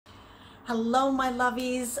Hello my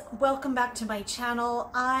lovies, welcome back to my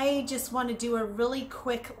channel. I just want to do a really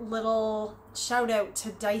quick little shout out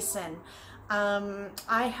to Dyson.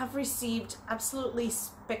 I have received absolutely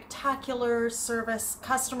spectacular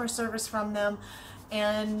customer service from them,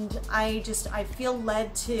 and I feel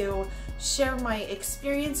led to share my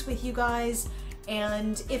experience with you guys.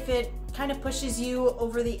 And if it kind of pushes you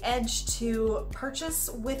over the edge to purchase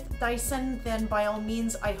with Dyson, then by all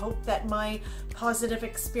means, I hope that my positive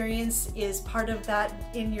experience is part of that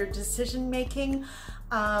in your decision making.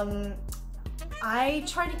 I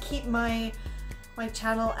try to keep my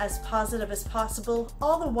channel as positive as possible,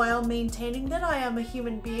 all the while maintaining that I am a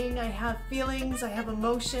human being. I have feelings, I have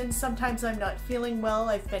emotions. Sometimes I'm not feeling well.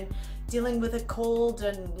 I've been dealing with a cold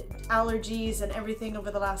and allergies and everything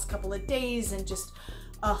over the last couple of days, and just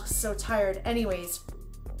so tired. Anyways,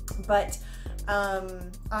 but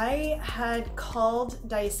I had called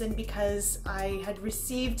Dyson because I had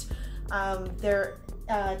received their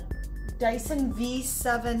Dyson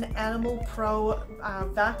V7 Animal Pro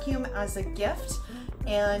vacuum as a gift,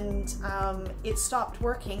 and it stopped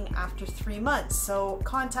working after 3 months. So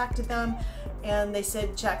contacted them and they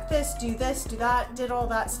said, check this, do that, did all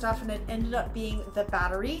that stuff, and it ended up being the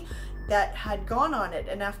battery that had gone on it.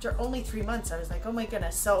 And after only 3 months, I was like, oh my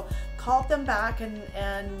goodness. So called them back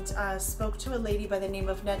and spoke to a lady by the name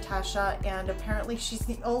of Natasha, and apparently she's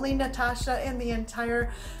the only Natasha in the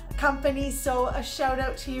entire company. So a shout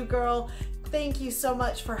out to you, girl. Thank you so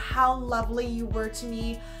much for how lovely you were to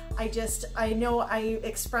me. I know I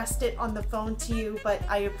expressed it on the phone to you, but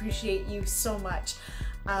I appreciate you so much.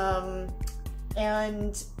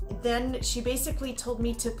 And then she basically told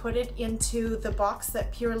me to put it into the box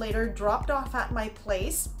that Purelator dropped off at my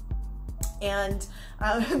place. And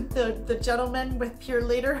the gentleman with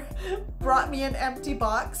Purelator brought me an empty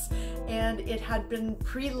box, and it had been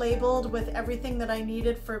pre-labeled with everything that I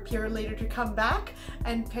needed for Purelator to come back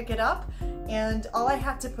and pick it up. And all I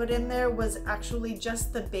had to put in there was actually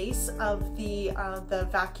just the base of the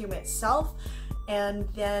vacuum itself. And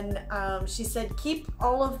then she said, keep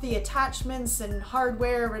all of the attachments and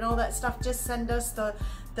hardware and all that stuff, just send us the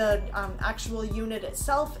actual unit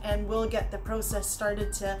itself, and we'll get the process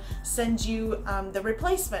started to send you the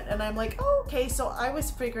replacement. And I'm like, oh, okay. So I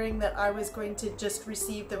was figuring that I was going to just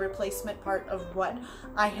receive the replacement part of what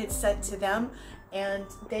I had sent to them, and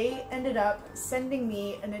they ended up sending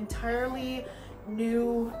me an entirely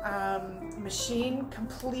new machine,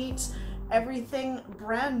 complete, everything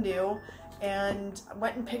brand new. And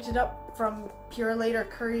went and picked it up from Purelator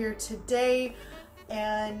Courier today,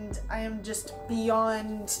 and I am just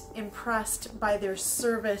beyond impressed by their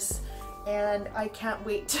service, and I can't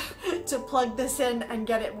wait to plug this in and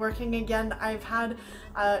get it working again. I've had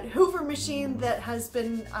a Hoover machine that has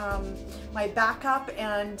been my backup,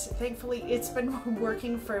 and thankfully it's been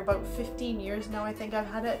working for about 15 years now. I think I've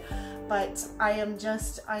had it, but I am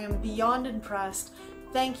beyond impressed.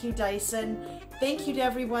 Thank you, Dyson. Thank you to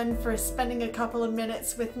everyone for spending a couple of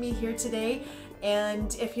minutes with me here today.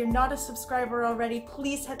 And if you're not a subscriber already,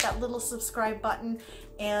 please hit that little subscribe button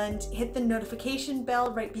and hit the notification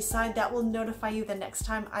bell right beside. That will notify you the next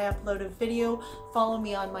time I upload a video. Follow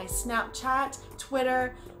me on my Snapchat,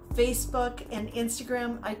 Twitter, Facebook, and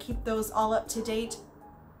Instagram. I keep those all up to date.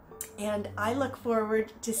 And I look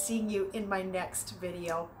forward to seeing you in my next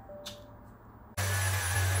video.